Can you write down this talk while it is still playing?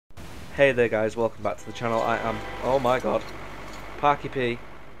Hey there guys, welcome back to the channel. I am, oh my god, Parky P,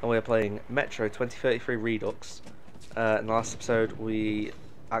 and we are playing Metro 2033 Redux. In the last episode we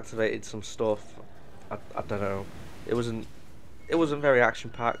activated some stuff. I don't know, it wasn't very action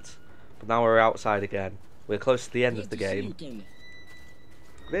packed, but now we're outside again. We're close to the end of the game.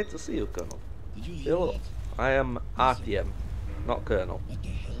 Great to see you, Colonel. Did you hear Hello. that? I am RTM, not Colonel. What the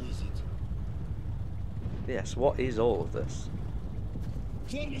hell is it? Yes, what is all of this?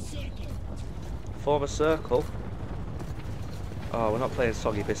 Form a circle. Form a circle? Oh, we're not playing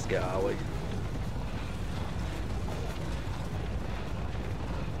Soggy Biscuit, are we?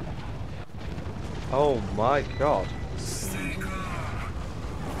 Oh my god.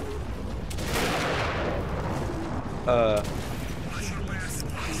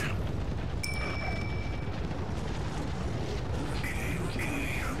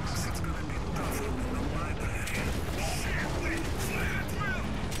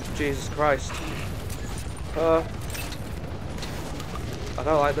 Jesus Christ. I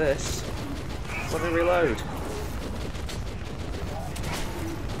don't like this. Let me reload.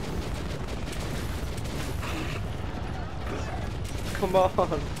 Come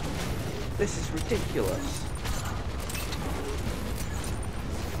on. This is ridiculous.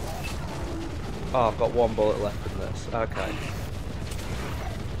 Oh, I've got one bullet left in this. Okay.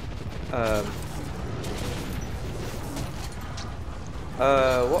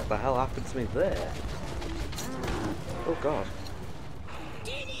 What the hell happened to me there? Oh god.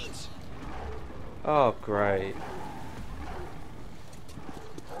 Oh great.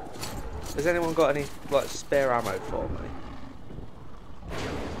 Has anyone got any like spare ammo for me?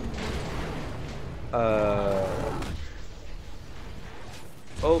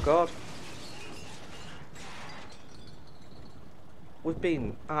 Oh god. We've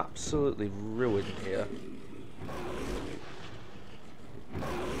been absolutely ruined here.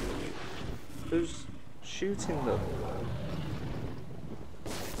 Who's shooting them?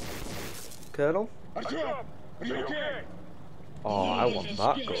 Colonel? Artyom, are you okay? Oh, I want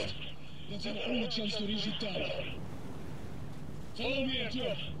that gun. That's our only chance to reach the tower. Follow me,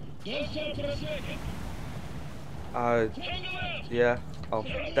 Artyom. Don't stop for a second. Turn left. Yeah, I'll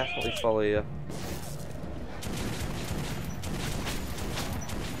definitely follow you.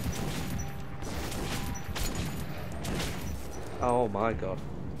 Oh my god.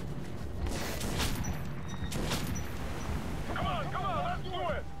 Come on, let's do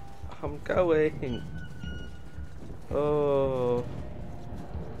it. I'm going. Oh.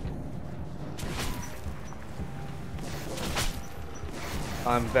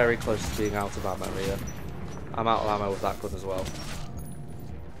 I'm very close to being out of ammo here. I'm out of ammo with that gun as well.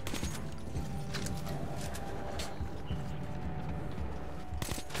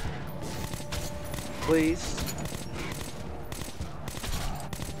 Please.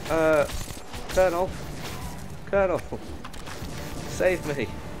 Colonel. Colonel. Save me.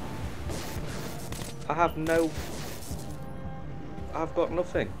 I've got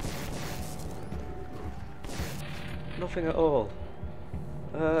nothing. Nothing at all.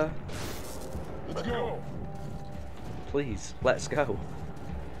 Let's go. Please, let's go.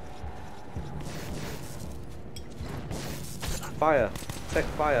 Fire. Take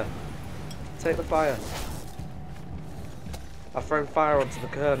fire. Take the fire. I've thrown fire onto the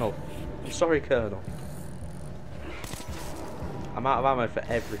Colonel. I'm sorry, Colonel. I'm out of ammo for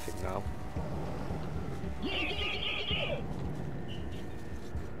everything now.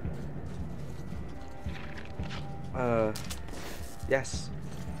 Yes.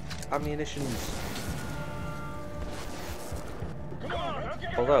 Ammunitions.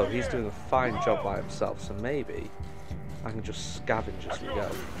 Although he's doing a fine job by himself, so maybe I can just scavenge as we go.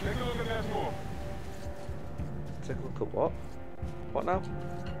 Take a look at that move. Take a look at what? What now?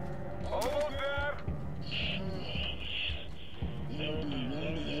 Almost there.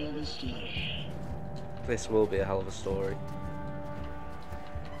 This will be a hell of a story.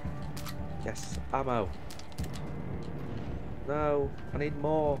 Yes, ammo. No, I need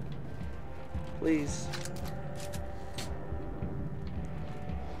more. Please.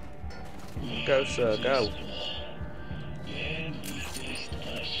 Go, sir, go.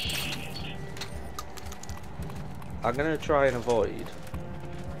 I'm gonna try and avoid.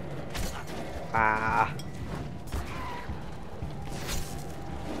 Ah.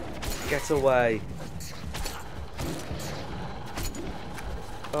 Get away.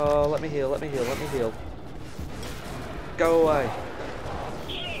 Oh, let me heal, let me heal, let me heal. Go away.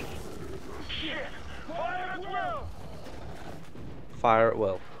 Fire at will. Fire at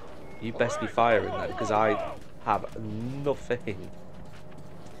will. You best be firing then, because I have nothing.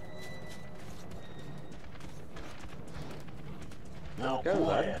 Now Go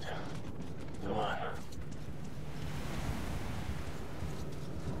quiet. good. Come on.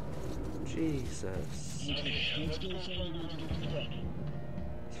 Jesus. Okay, let's go find a way to get to the top.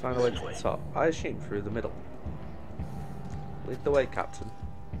 Let's find a way to the top. I assume through the middle. Lead the way, Captain.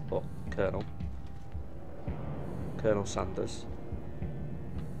 Oh, Colonel. Colonel Sanders.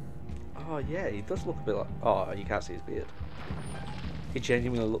 Oh yeah, he does look a bit like... Oh, you can't see his beard. He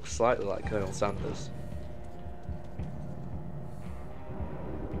genuinely looks slightly like Colonel Sanders.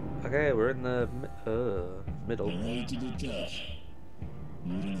 Okay, we're in the middle. The way to the top.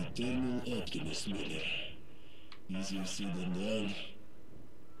 You're an eternal optimist, Miller. Easier said than done.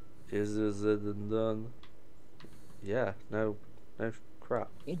 Easier said than done. Yeah, no crap.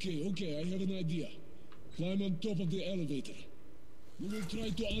 Okay, I have an idea. Climb on top of the elevator. We will try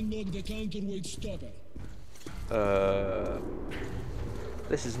to unlock the counterweight stopper.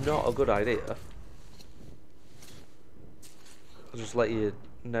 This is not a good idea. I'll just let you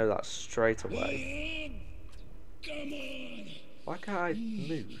know that straight away. Come on! Why can't I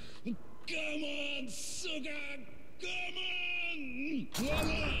move? Come on, Suga! Come on!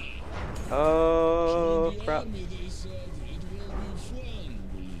 Voila! Oh, Join the crap. army, they said. It will be fun.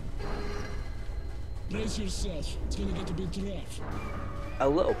 Brace yourself. It's gonna get a bit rough. A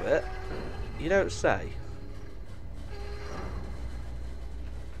little bit. You don't say.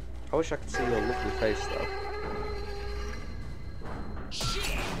 I wish I could see your lovely face though.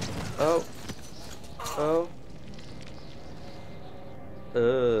 Oh. Oh.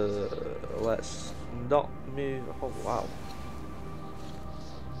 Let's not move. Oh wow.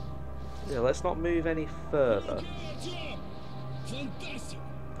 Yeah, let's not move any further. Fantastic.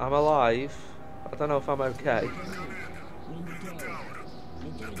 I'm alive. I don't know if I'm okay.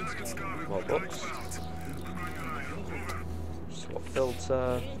 More books. Swap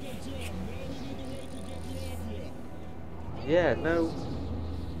filter. Yeah, no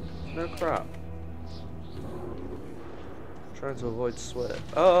crap. Trying to avoid sweat.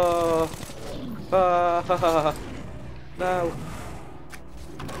 Oh! Ah! No!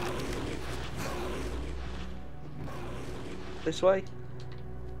 This way?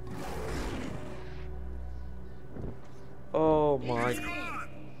 Oh my!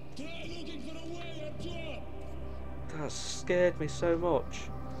 That scared me so much.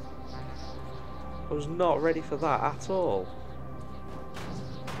 I was not ready for that at all.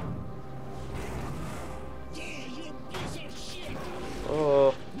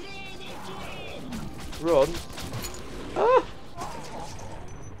 Oh. Run. Ah!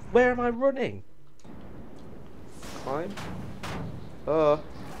 Where am I running? Climb. Oh.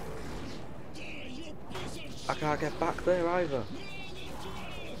 I can't get back there either.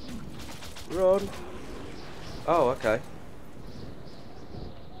 Run. Oh, okay.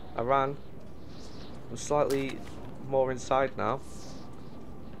 I ran. I'm slightly more inside now.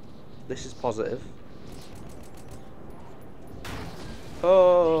 This is positive.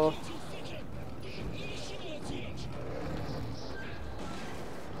 Oh!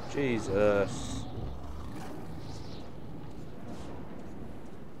 Jesus.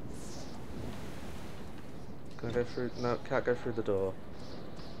 Can I go through? No, can't go through the door.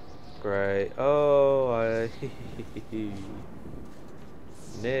 Great. Oh, I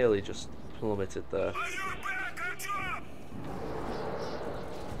nearly just plummeted there.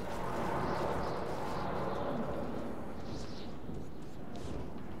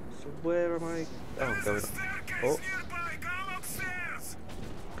 So where am I? Oh, I'm going. Oh.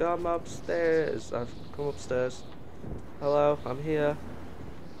 Come upstairs. I've come upstairs. Hello, I'm here.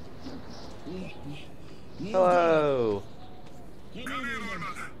 Hello.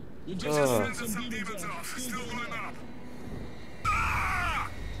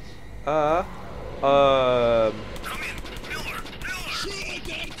 Oh. Come in, Miller!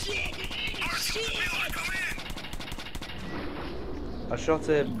 I shot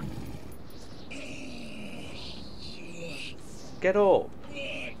him. Get up.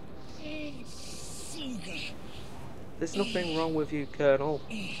 There's nothing wrong with you, Colonel.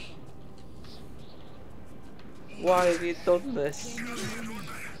 Why have you done this?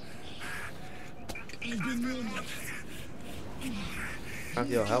 Have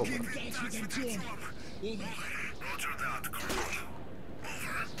your helmet.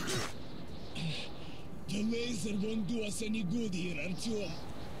 The laser won't do us any good here, Artyom.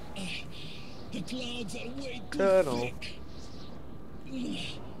 The clouds are way too thick.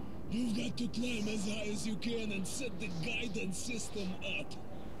 You've got to climb as high as you can and set the guidance system up.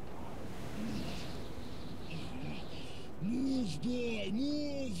 Move, boy,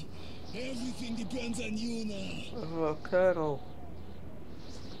 move! Everything depends on you now. Oh, Colonel.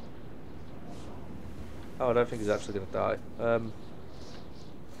 Oh, I don't think he's actually going to die.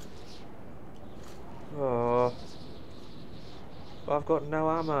 But I've got no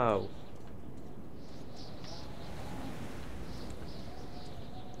ammo.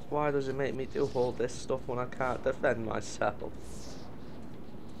 Why does it make me do all this stuff when I can't defend myself?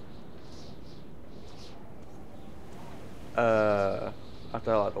 I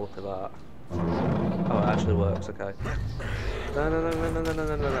don't like the look of that. Oh, it actually works, okay. No, no, no, no, no, no, no,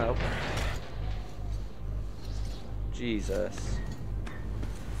 no, no, no. Jesus.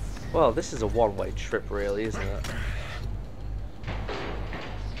 Well, this is a one-way trip, really, isn't it?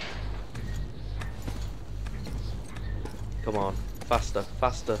 Come on. Faster,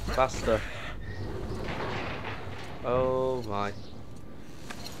 faster, faster. Oh my.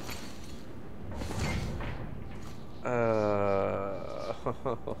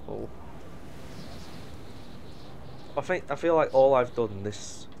 I feel like all I've done in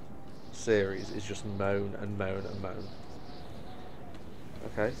this series is just moan and moan and moan.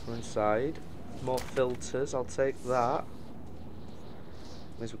 Okay, we're inside. More filters, I'll take that.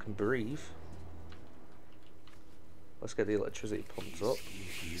 Means we can breathe. Let's get the electricity pumped up.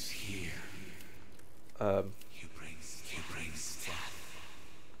 He's here. He brings death.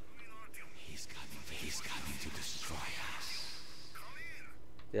 He's coming to destroy us.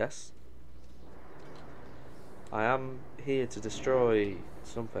 Yes. I am here to destroy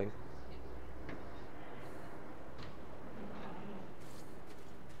something.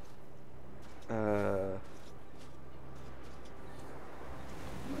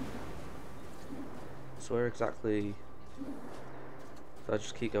 So where exactly... Do I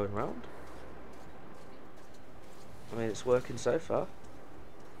just keep going round? I mean, it's working so far.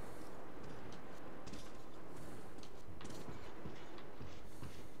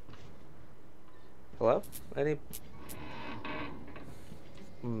 Hello? Any...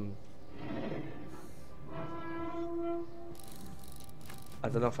 I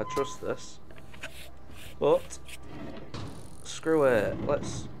don't know if I trust this. But... Screw it.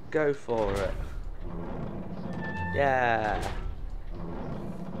 Let's go for it. Yeah!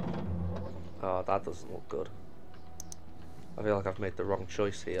 Oh, that doesn't look good. I feel like I've made the wrong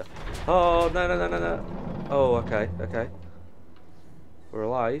choice here. Oh, no, no, no, no, no. Oh, okay, okay. We're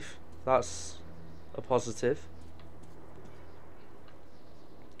alive. That's a positive.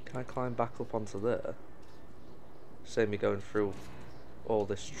 Can I climb back up onto there? Save me going through all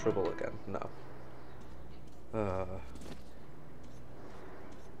this trouble again. No.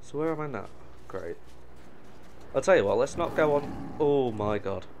 So where am I now? Great. I'll tell you what, let's not go on... Oh my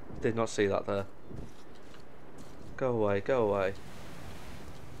god. Did not see that there. Go away, go away.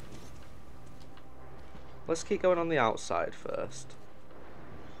 Let's keep going on the outside first.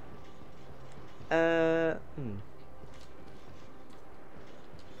 Yeah,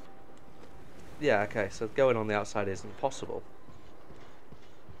 okay, so going on the outside isn't possible.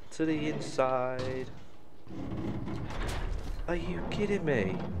 To the inside. Are you kidding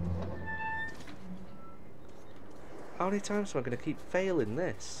me? How many times am I going to keep failing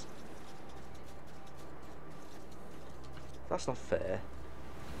this? That's not fair.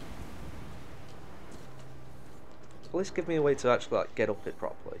 At least give me a way to actually like get up it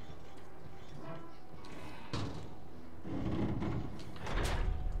properly.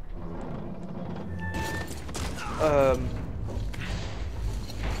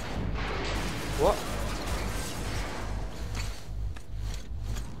 What?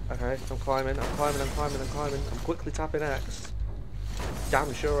 Okay, I'm climbing, I'm climbing, I'm climbing, I'm climbing. I'm quickly tapping X.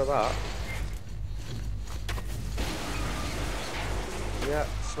 Damn sure of that. Yeah,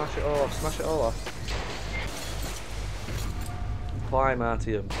 smash it all off, smash it all off. Climb,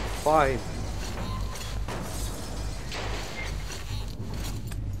 Artyom, climb.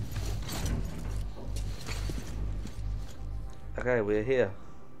 Okay, we're here.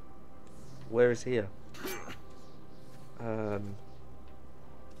 Where is here?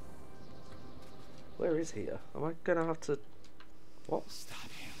 Where is here? Am I gonna have to... What?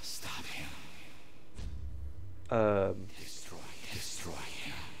 Stop him, stop him. Destroy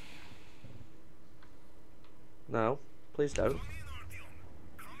him. No, please don't.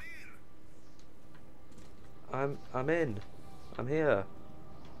 I'm in. I'm here.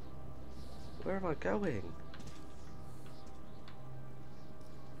 Where am I going?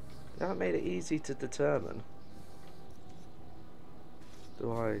 They haven't made it easy to determine.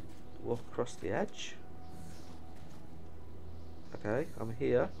 Do I walk across the edge? Okay, I'm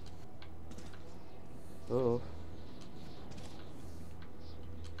here. Oh.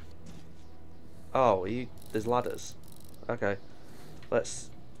 Oh, there's ladders. Okay. Let's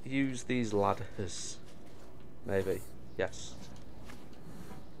use these ladders. Maybe. Yes.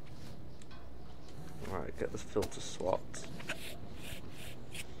 Alright, get the filter swapped.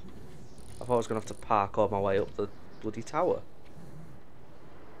 I thought I was going to have to park all my way up the bloody tower.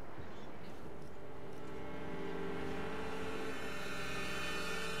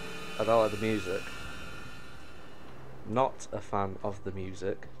 I don't like the music. Not a fan of the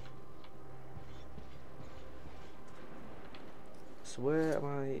music. So where am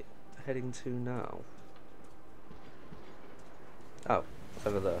I heading to now? Oh,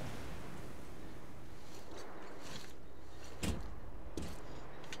 over there.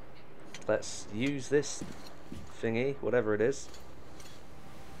 Let's use this thingy, whatever it is.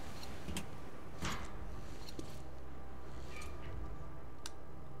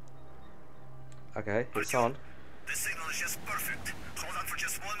 Okay, it's on. This signal is just perfect. Hold on for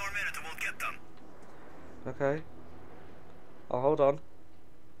just one more minute and we'll get them. Okay. I'll hold on.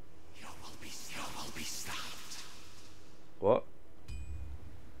 You will be stopped. What?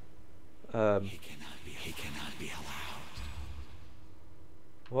 He cannot be allowed.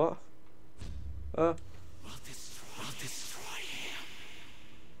 What? We'll destroy him.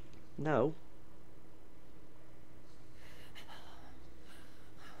 No.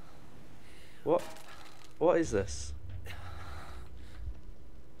 What? What is this?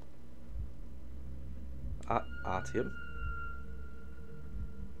 Artyom?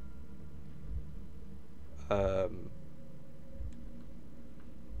 Oh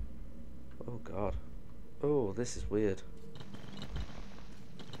god. Oh, this is weird.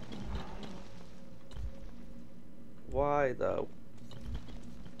 Why though?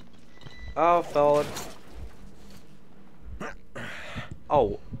 Oh, I've fallen.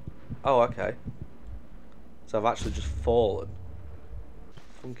 Oh. Oh, okay. So I've actually just fallen.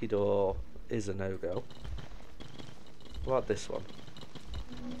 Funky door is a no-go. What about this one?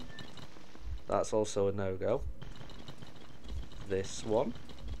 That's also a no-go. This one.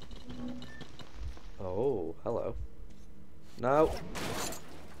 Oh, hello. No.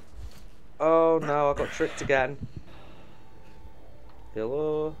 Oh no, I got tricked again.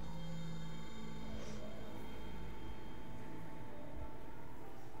 Hello.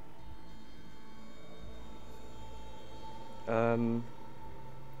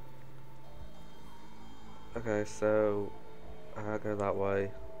 Okay, so I go that way.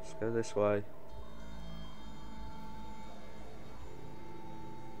 Let's go this way.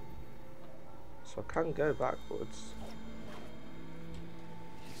 So I can go backwards.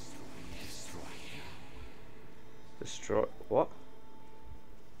 Destroy what?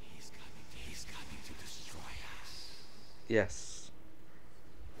 He's coming to destroy us. Yes.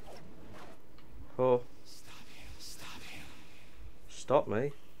 Oh. Stop him. Stop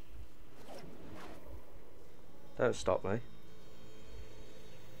me? Don't stop me.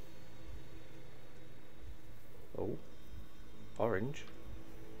 Oh. Orange.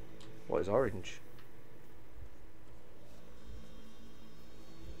 What is orange?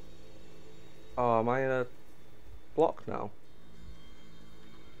 Oh, am I in a block now?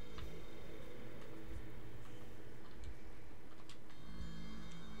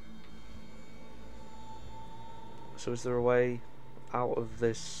 So is there a way out of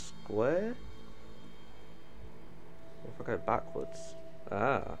this square? If I go backwards.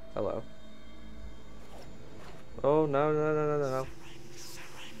 Ah, hello. Oh no no no no no no.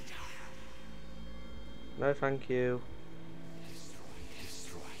 No thank you.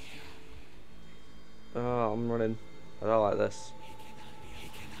 Destroy him. Oh, I'm running. I don't like this. He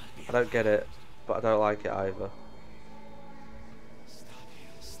cannot be. I don't get it, but I don't like it either. Stop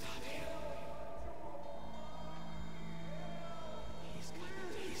him. He's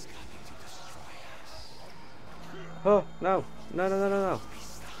coming to destroy us. Oh no no no no no no.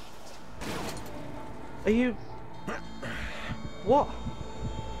 Are you? What?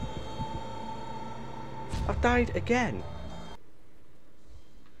 I've died again.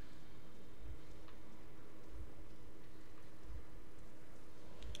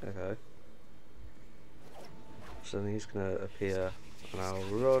 Okay. So then he's gonna appear and I'll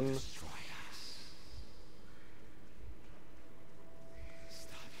run. Destroy us.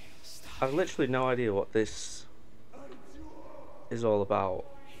 Stop him. I've literally no idea what this is all about.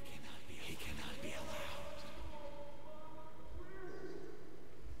 He cannot be allowed.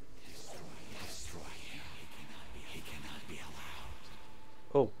 Destroy him. He cannot be allowed.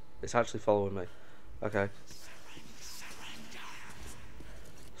 Oh, it's actually following me. Okay. Surrender.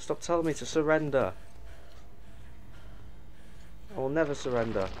 Stop telling me to surrender. I will never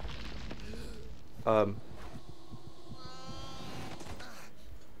surrender. Have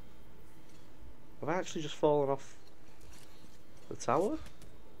I actually just fallen off the tower?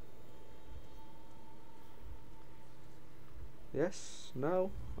 Yes?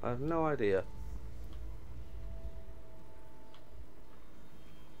 No? I have no idea.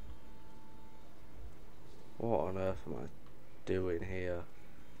 What on earth am I doing here?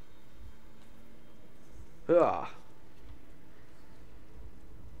 Ah.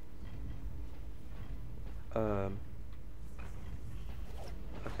 Okay.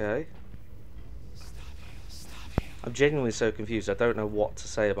 I'm genuinely so confused. I don't know what to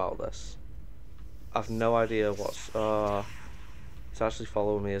say about this. I've no idea what's... it's actually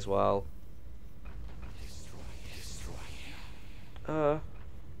following me as well. Let's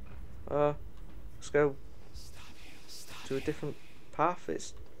go to a different path.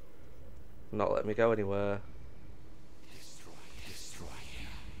 It's not letting me go anywhere.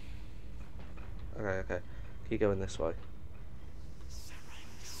 Okay. Keep going this way.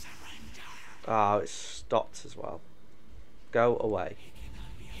 Oh, it's stopped as well. Go away.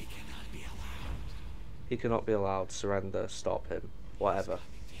 He cannot be allowed. Surrender. Stop him. Whatever.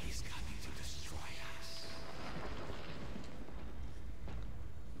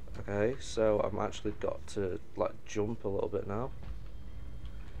 Okay, so I've actually got to like jump a little bit now.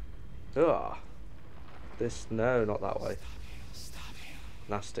 Ugh. This, no, not that way.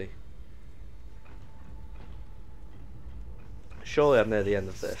 Nasty. Surely I'm near the end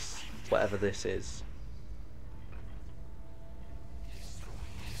of this, whatever this is.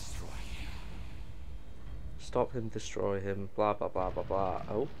 Stop him, destroy him, blah blah blah blah blah.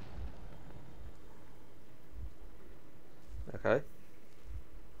 Oh. Okay.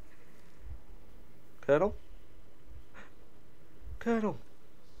 Colonel? Colonel!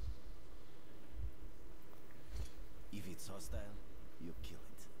 If it's hostile, you kill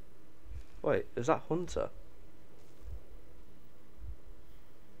it. Wait, is that Hunter?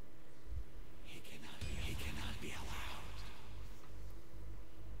 He cannot be allowed.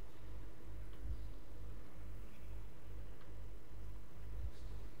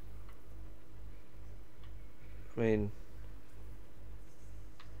 I mean...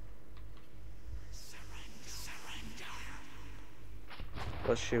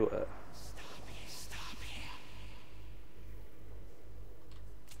 Let's shoot it.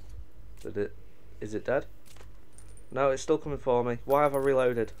 Is it dead? No, it's still coming for me. Why have I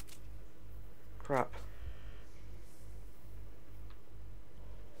reloaded? Crap.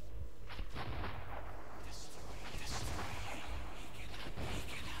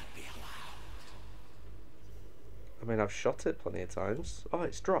 I mean, I've shot it plenty of times. Oh,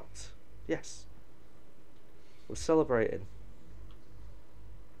 it's dropped. Yes. We're celebrating.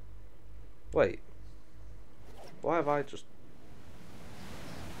 Wait. Why have I just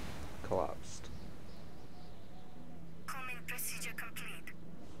collapsed? Coming procedure complete.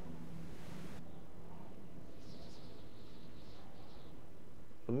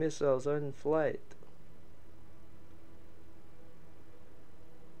 The missiles are in flight.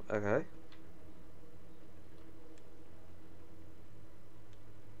 Okay.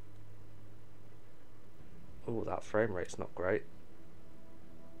 Oh, that frame rate's not great.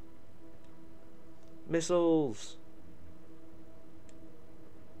 Missiles!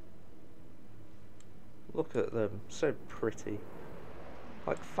 Look at them, so pretty.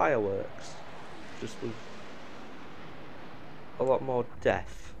 Like fireworks. Just with a lot more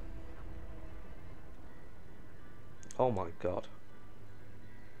death. Oh my god.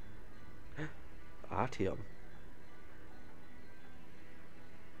 Artyom.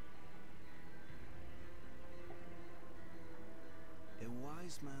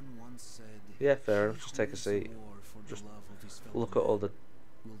 Man once said, yeah, fair enough. Just take a seat. Just look at all the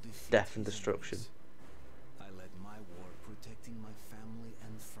death and destruction. I led my war protecting my family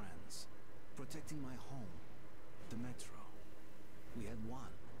and friends, protecting my home, the metro. We had won.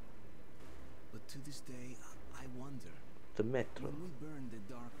 But to this day, I wonder, the metro. when we burned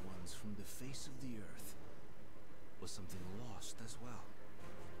the dark ones from the face of the earth, was something lost as well?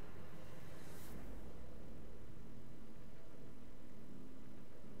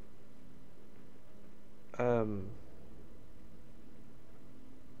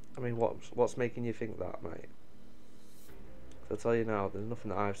 I mean, what's making you think that, mate? I'll tell you now, there's nothing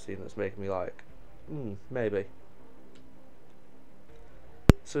that I've seen that's making me like, maybe.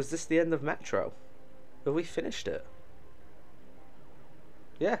 So is this the end of Metro? Have we finished it?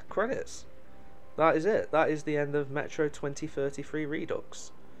 Yeah, credits. That is it. That is the end of Metro 2033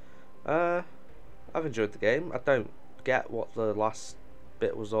 Redux. I've enjoyed the game. I don't get what the last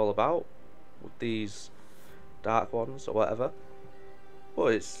bit was all about with these dark ones or whatever,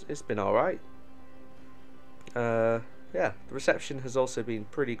 but it's been alright. Yeah, the reception has also been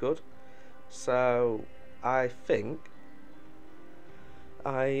pretty good, so I think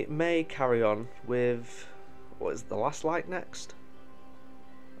I may carry on with, what is The Last Light next?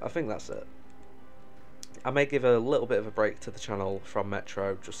 I think that's it. I may give a little bit of a break to the channel from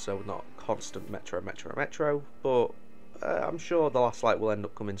Metro, just so we're not constant Metro, but I'm sure The Last Light will end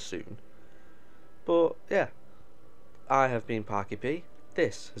up coming soon. But yeah, I have been Parky P.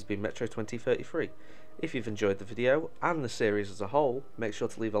 This has been Metro 2033. If you've enjoyed the video and the series as a whole, make sure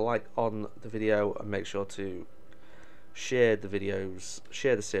to leave a like on the video and make sure to share the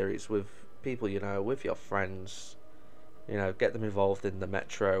series with people you know, with your friends. You know, get them involved in the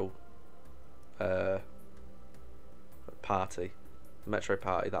Metro party. The Metro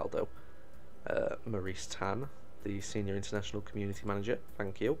party, that'll do. Maurice Tan, the Senior International Community Manager,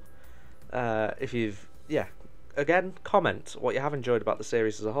 thank you. If you've, again, comment what you have enjoyed about the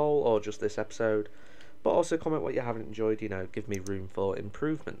series as a whole, or just this episode, but also comment what you haven't enjoyed, you know, give me room for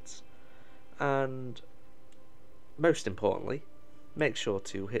improvements. And most importantly, make sure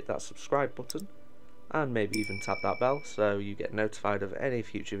to hit that subscribe button, and maybe even tap that bell so you get notified of any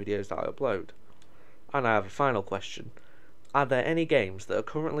future videos that I upload. And I have a final question. Are there any games that are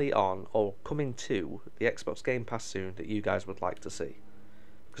currently on or coming to the Xbox Game Pass soon that you guys would like to see?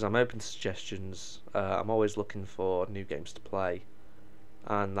 Because I'm open to suggestions. I'm always looking for new games to play,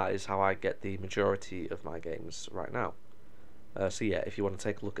 and that is how I get the majority of my games right now. So yeah, if you want to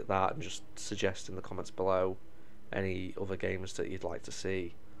take a look at that and just suggest in the comments below any other games that you'd like to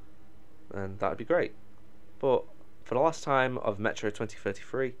see, then that'd be great. But for the last time of Metro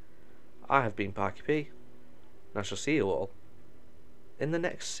 2033, I have been Parky P, and I shall see you all in the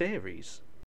next series.